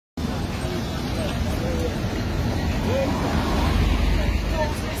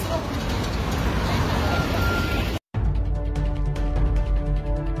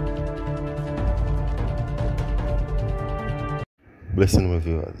Blessing my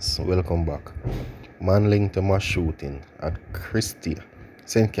viewers, welcome back. Man linked to mass shooting at Christie,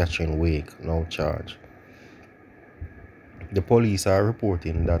 St. Catherine Wake, now charged. The police are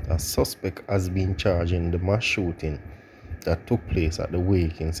reporting that a suspect has been charged in the mass shooting that took place at the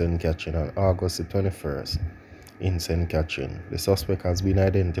wake in St. Catherine on August the 21st in St. Catherine. The suspect has been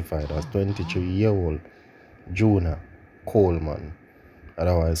identified as 23-year-old Jonah Coleman,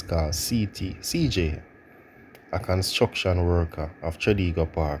 otherwise called CJ, a construction worker of Chediga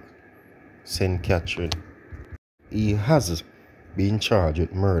Park, St. Catherine. He has been charged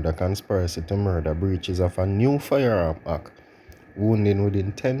with murder, conspiracy to murder, breaches of a new firearm act, wounding with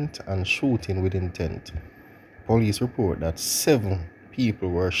intent, and shooting with intent. Police report that 7 people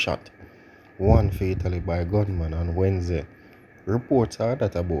were shot, 1 fatally by gunmen on Wednesday. Reports are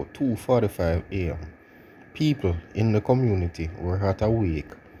that about 2:45 a.m., people in the community were at a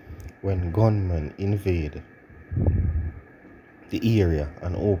wake when gunmen invaded the area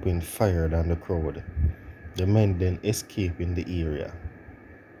and opened fire on the crowd. The men then escaped in the area.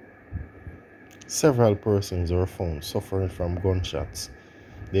 Several persons were found suffering from gunshots.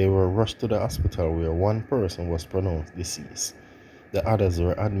 They were rushed to the hospital where 1 person was pronounced deceased. The others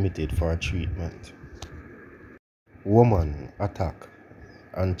were admitted for treatment. Woman attacked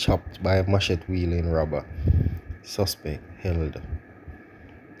and chopped by machete-wielding robber. Suspect held.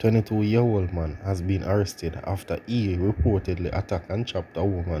 22-year-old man has been arrested after he reportedly attacked and chopped a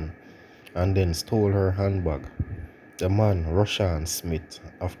woman and then stole her handbag. The man, Roshan Smith,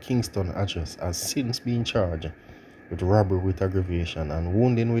 of Kingston address, has since been charged with robbery with aggravation and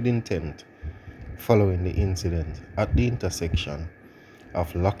wounding with intent following the incident at the intersection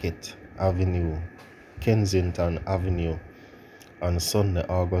of Lockett Avenue, Kensington Avenue on Sunday,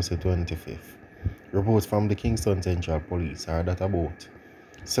 August the 25th. Reports from the Kingston Central Police are that about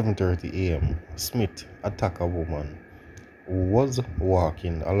 7:30 a.m., Smith attacked a woman who was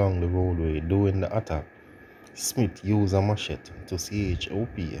walking along the roadway. During the attack, Smith used a machete to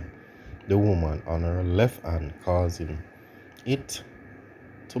chop the woman on her left hand, causing it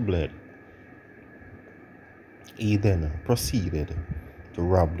to bleed. He then proceeded to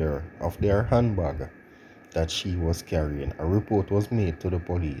rob her of their handbag that she was carrying. A report was made to the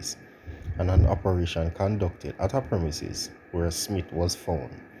police and an operation conducted at her premises where Smith was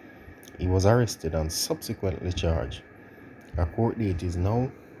found. He was arrested and subsequently charged. A court date is now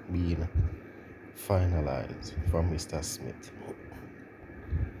being finalized for Mr. Smith.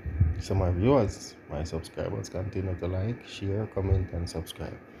 So my viewers, my subscribers, continue to like, share, comment and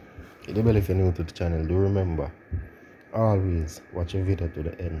subscribe. Hit the bell if you're new to the channel. Do remember, always watch a video to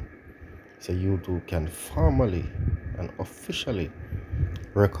the end so YouTube can formally and officially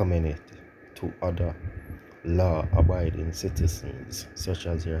recommend it to other law-abiding citizens such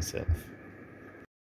as yourself.